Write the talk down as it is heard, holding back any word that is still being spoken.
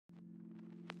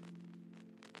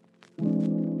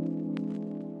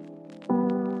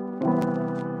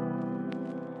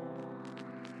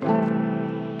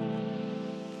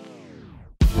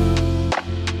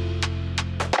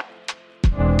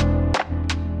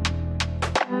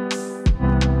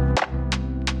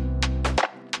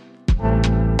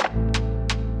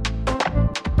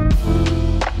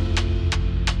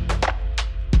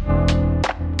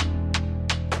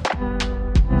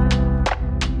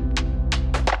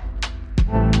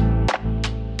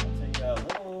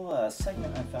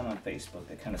segment I found on Facebook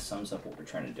that kind of sums up what we're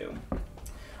trying to do.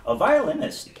 A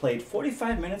violinist played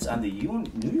 45 minutes on the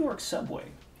New York subway.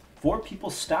 4 people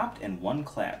stopped and 1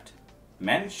 clapped.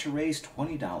 Managed to raise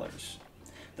 $20.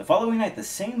 The following night, the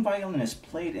same violinist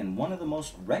played in one of the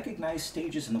most recognized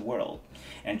stages in the world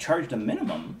and charged a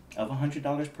minimum of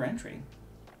 $100 per entry.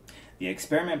 The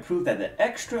experiment proved that the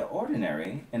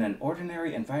extraordinary in an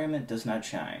ordinary environment does not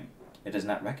shine. It is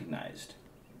not recognized.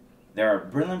 There are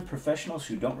brilliant professionals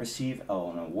who don't receive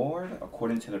an award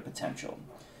according to their potential.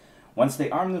 Once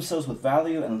they arm themselves with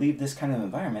value and leave this kind of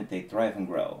environment, they thrive and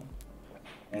grow.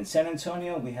 In San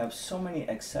Antonio, we have so many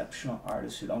exceptional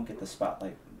artists who don't get the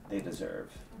spotlight they deserve.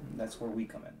 That's where we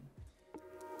come in.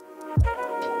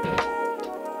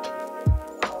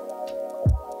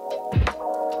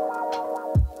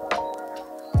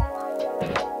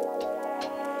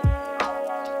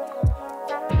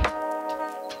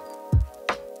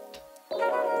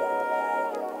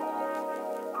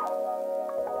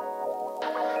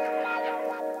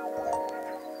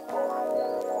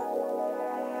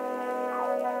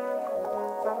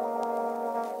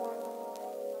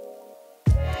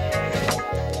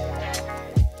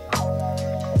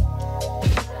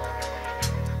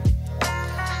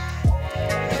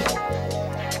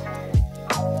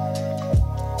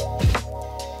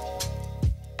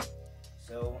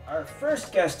 Our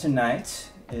first guest tonight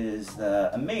is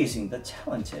the amazing, the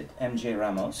talented MJ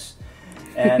Ramos.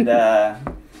 And hi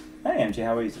MJ,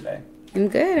 how are you today? I'm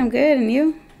good, and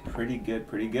you? Pretty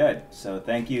good. So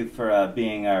thank you for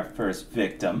being our first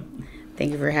victim.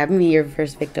 Thank you for having me, your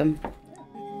first victim.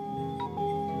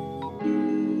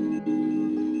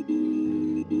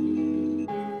 An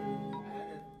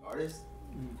artist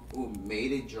who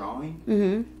made a drawing,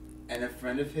 and a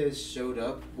friend of his showed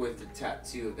up with a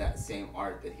tattoo of that same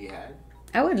art that he had.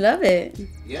 I would love it.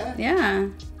 Yeah? Yeah.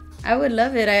 I would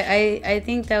love it. I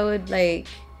think that would, like,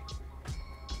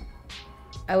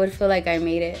 I would feel like I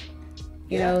made it.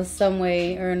 You know, some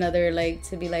way or another, like,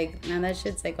 to be like, man, that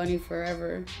shit's, like, on you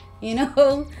forever. You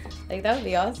know? Like, that would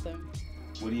be awesome.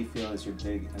 What do you feel is your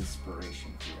big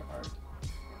inspiration for your art?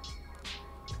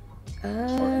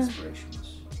 Or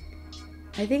inspirations?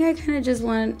 I think I kind of just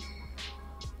want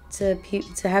to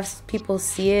have people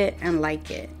see it and like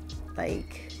it.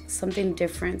 Like, something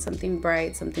different, something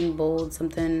bright, something bold,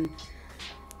 something,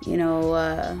 you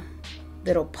know,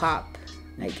 that'll pop,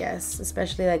 I guess.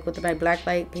 Especially, like, with my black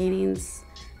light paintings.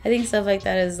 I think stuff like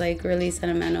that is, like, really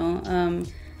sentimental.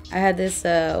 I had this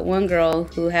one girl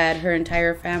who had her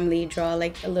entire family draw,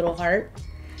 like, a little heart.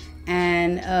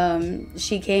 And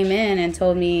she came in and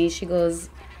told me, she goes,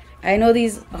 I know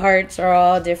these hearts are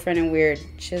all different and weird.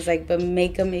 She was like, but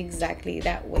make them exactly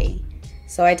that way.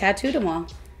 So I tattooed them all.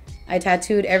 I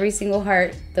tattooed every single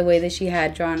heart the way that she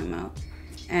had drawn them out.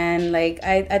 And, like,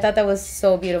 I thought that was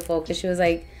so beautiful because she was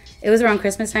like, it was around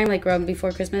Christmas time, like around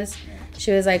before Christmas.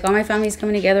 She was like, all my family's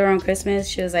coming together around Christmas.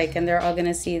 She was like, and they're all going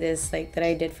to see this, like, that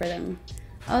I did for them.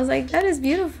 I was like, that is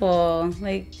beautiful.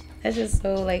 Like, that's just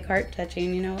so, like,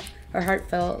 heart-touching, you know, or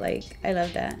heartfelt. Like, I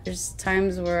love that. There's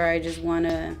times where I just want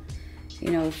to, you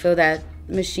know, feel that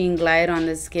machine glide on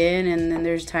the skin. And then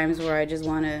there's times where I just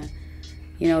want to,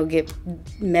 you know, get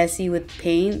messy with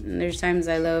paint. And there's times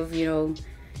I love, you know,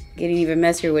 getting even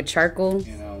messier with charcoal.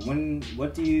 You know,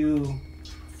 what do you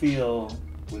feel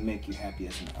would make you happy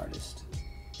as an artist?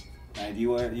 Are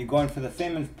you going for the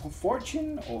fame and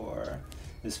fortune, or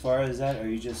as far as that, are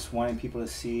you just wanting people to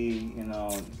see, you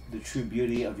know, the true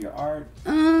beauty of your art?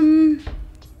 Are you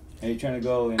trying to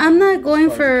go? I'm not going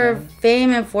for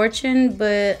fame and fortune,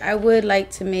 but I would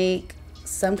like to make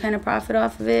some kind of profit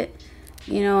off of it.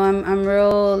 You know, I'm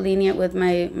real lenient with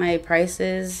my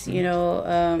prices. You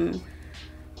know,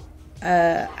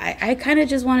 I kind of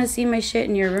just want to see my shit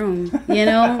in your room. You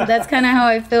know, that's kind of how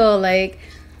I feel. Like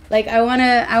I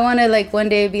wanna like one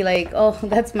day be like, oh,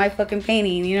 that's my fucking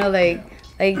painting. You know, like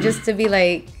just to be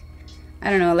like, I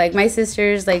don't know, like my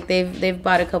sisters, like they've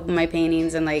bought a couple of my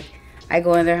paintings, and like I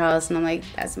go in their house and I'm like,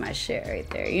 that's my shit right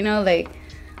there. You know, like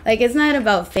it's not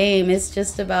about fame. It's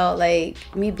just about like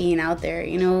me being out there.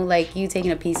 You know, like you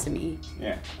taking a piece of me.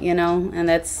 Yeah. You know, and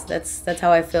that's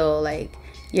how I feel. Like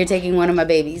you're taking one of my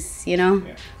babies. You know.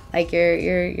 Yeah. Like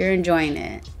you're enjoying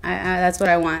it. I that's what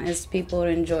I want, is people to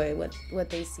enjoy what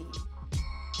they see.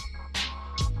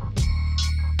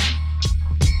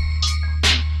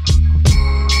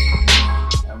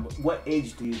 What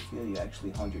age do you feel you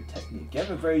actually honed your technique? You have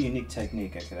a very unique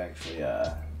technique I could actually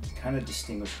kind of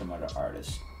distinguish from other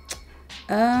artists.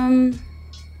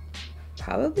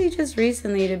 Probably just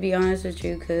recently, to be honest with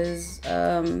you, because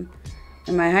in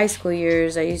my high school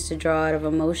years I used to draw out of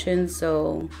emotion,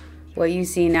 so what you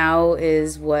see now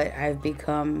is what I've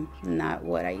become, not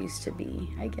what I used to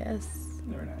be, I guess.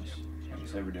 Very nice. I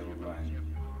guess every day we're growing.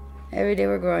 Every day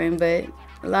we're growing, but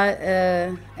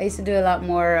I used to do a lot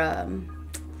more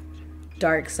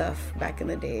dark stuff back in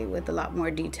the day with a lot more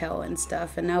detail and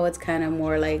stuff, and now it's kind of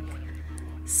more like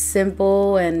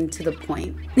simple and to the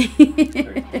point.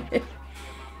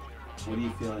 What do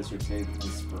you feel is your big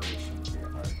inspiration for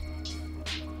your art?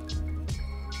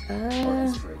 Or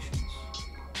inspirations?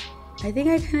 I think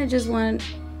I kind of just want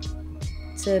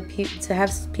to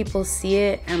have people see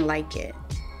it and like it,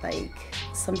 like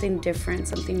something different,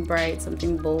 something bright,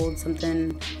 something bold,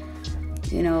 something,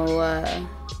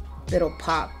 that'll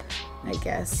pop, I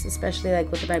guess, especially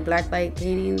like with my black light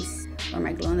paintings or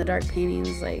my glow in the dark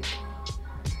paintings. Like,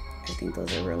 I think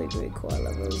those are really, really cool. I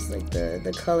love those. Like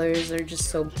the colors are just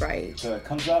so bright. So it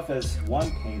comes off as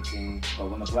one painting, but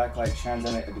when the black light shines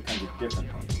on it, it becomes a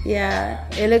different painting. Yeah,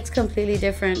 it looks completely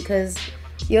different because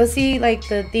you'll see like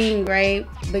the thing, right?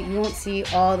 But you won't see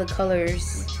all the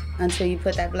colors until you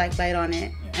put that black light on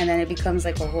it, and then it becomes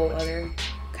like a whole other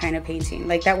kind of painting.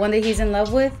 Like that one that he's in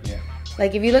love with. Yeah.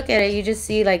 Like if you look at it, you just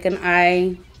see like an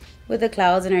eye with the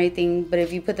clouds and everything. But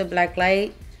if you put the black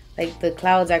light, like the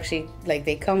clouds actually, like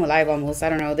they come alive almost. I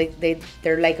don't know.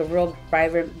 They're like a real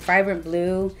vibrant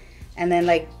blue, and then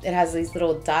like it has these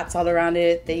little dots all around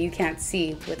it that you can't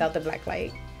see without the black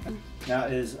light. Now,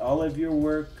 is all of your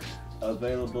work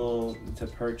available to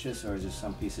purchase, or is there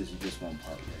some pieces you just won't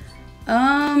part with?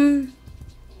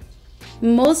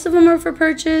 Most of them are for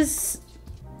purchase.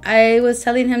 I was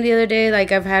telling him the other day,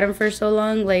 like I've had them for so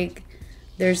long, like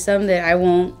there's some that I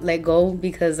won't let go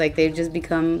because like they've just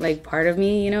become like part of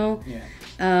me,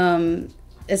 Yeah.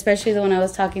 Especially the one I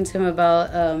was talking to him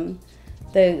about,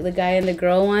 the guy and the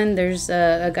girl one. There's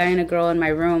a guy and a girl in my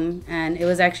room, and it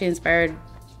was actually inspired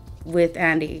with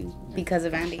Andy, because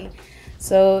of Andy.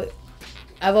 So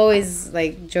I've always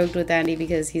like joked with Andy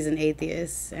because he's an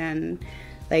atheist, and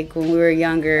like when we were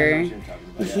younger,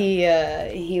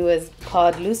 he was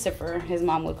called Lucifer. His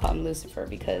mom would call him Lucifer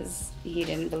because he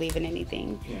didn't believe in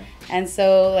anything. Yeah. And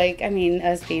so like, I mean,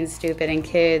 us being stupid and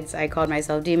kids, I called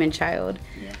myself Demon Child.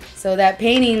 Yeah. So that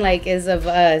painting like is of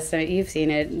us. You've seen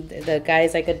it. The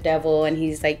guy's like a devil and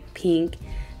he's like pink,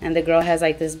 and the girl has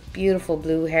like this beautiful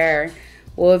blue hair.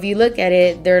 Well, if you look at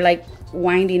it, they're like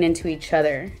winding into each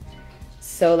other.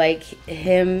 So like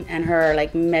him and her are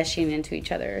like meshing into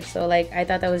each other. So like I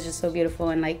thought that was just so beautiful,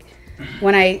 and like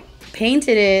when I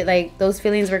painted it, like those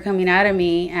feelings were coming out of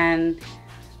me, and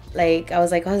like I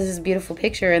was like, oh, this is a beautiful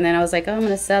picture. And then I was like, oh, I'm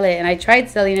gonna sell it. And I tried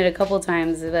selling it a couple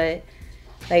times, but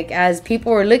like as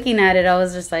people were looking at it, I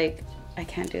was just like, I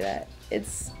can't do that.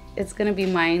 It's gonna be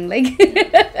mine. Like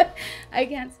I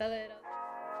can't sell it.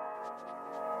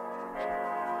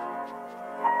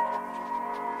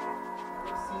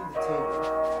 The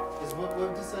table. Is what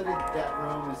decided that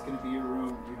room is going to be your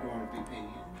room you're going to be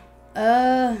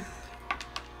painting?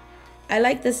 I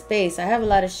like the space. I have a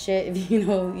lot of shit.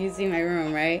 You see my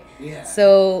room, right? Yeah.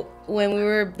 So when we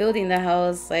were building the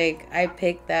house, like I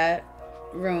picked that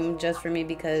room just for me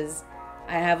because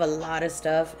I have a lot of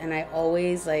stuff, and I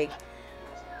always like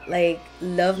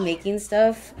love making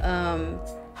stuff.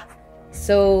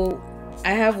 So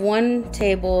I have one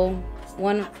table.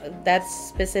 One that's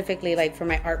specifically like for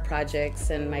my art projects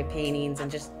and my paintings, and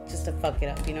just to fuck it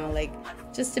up, like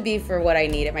just to be for what I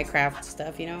need at my craft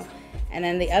stuff, And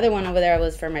then the other one over there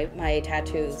was for my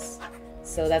tattoos.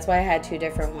 So that's why I had two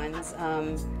different ones.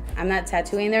 I'm not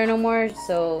tattooing there no more,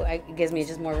 so it gives me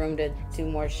just more room to do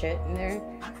more shit in there.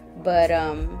 But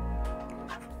I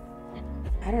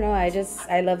don't know,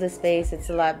 I love the space. It's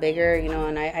a lot bigger,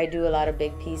 and I do a lot of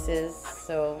big pieces,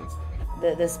 so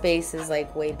the space is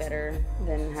like way better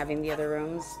than having the other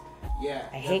rooms. Yeah.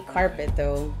 I hate carpet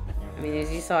though. I mean,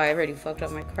 as you saw, I already fucked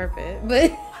up my carpet,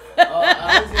 but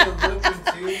I was gonna look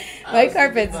into. My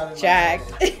carpet's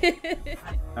jacked.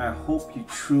 I hope you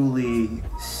truly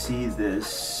see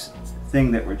this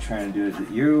thing that we're trying to do, is that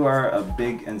you are a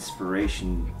big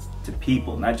inspiration to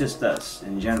people, not just us,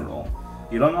 in general.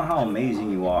 You don't know how amazing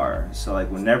you are. So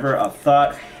like whenever a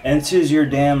thought enters your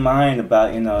damn mind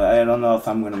about, I don't know if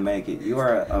I'm going to make it, you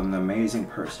are an amazing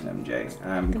person, MJ. And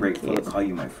I'm grateful to call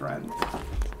you my friend.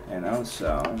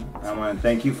 So I want to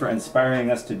thank you for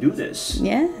inspiring us to do this.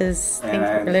 Yes, thank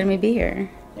you for letting me be here.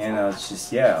 It's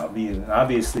just,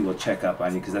 obviously we'll check up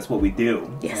on you because that's what we do.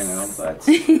 Yes. But,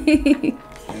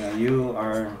 you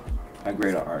are a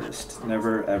great artist.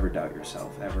 Never, ever doubt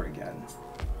yourself, ever again.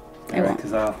 I won't.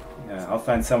 Because I'll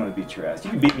find someone to beat your ass.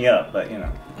 You can beat me up, but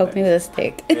Poke me with a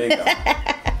stick. There you go.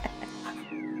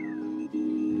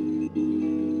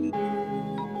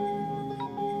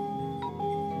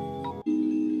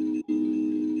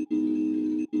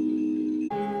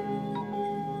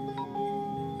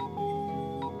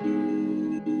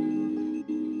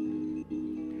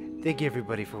 Thank you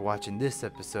everybody for watching this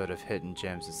episode of Hidden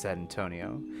Gems of San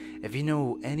Antonio. If you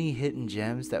know any hidden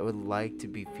gems that would like to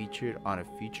be featured on a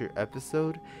future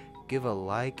episode, give a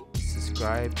like,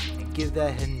 subscribe, and give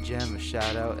that hidden gem a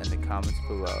shout out in the comments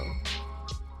below.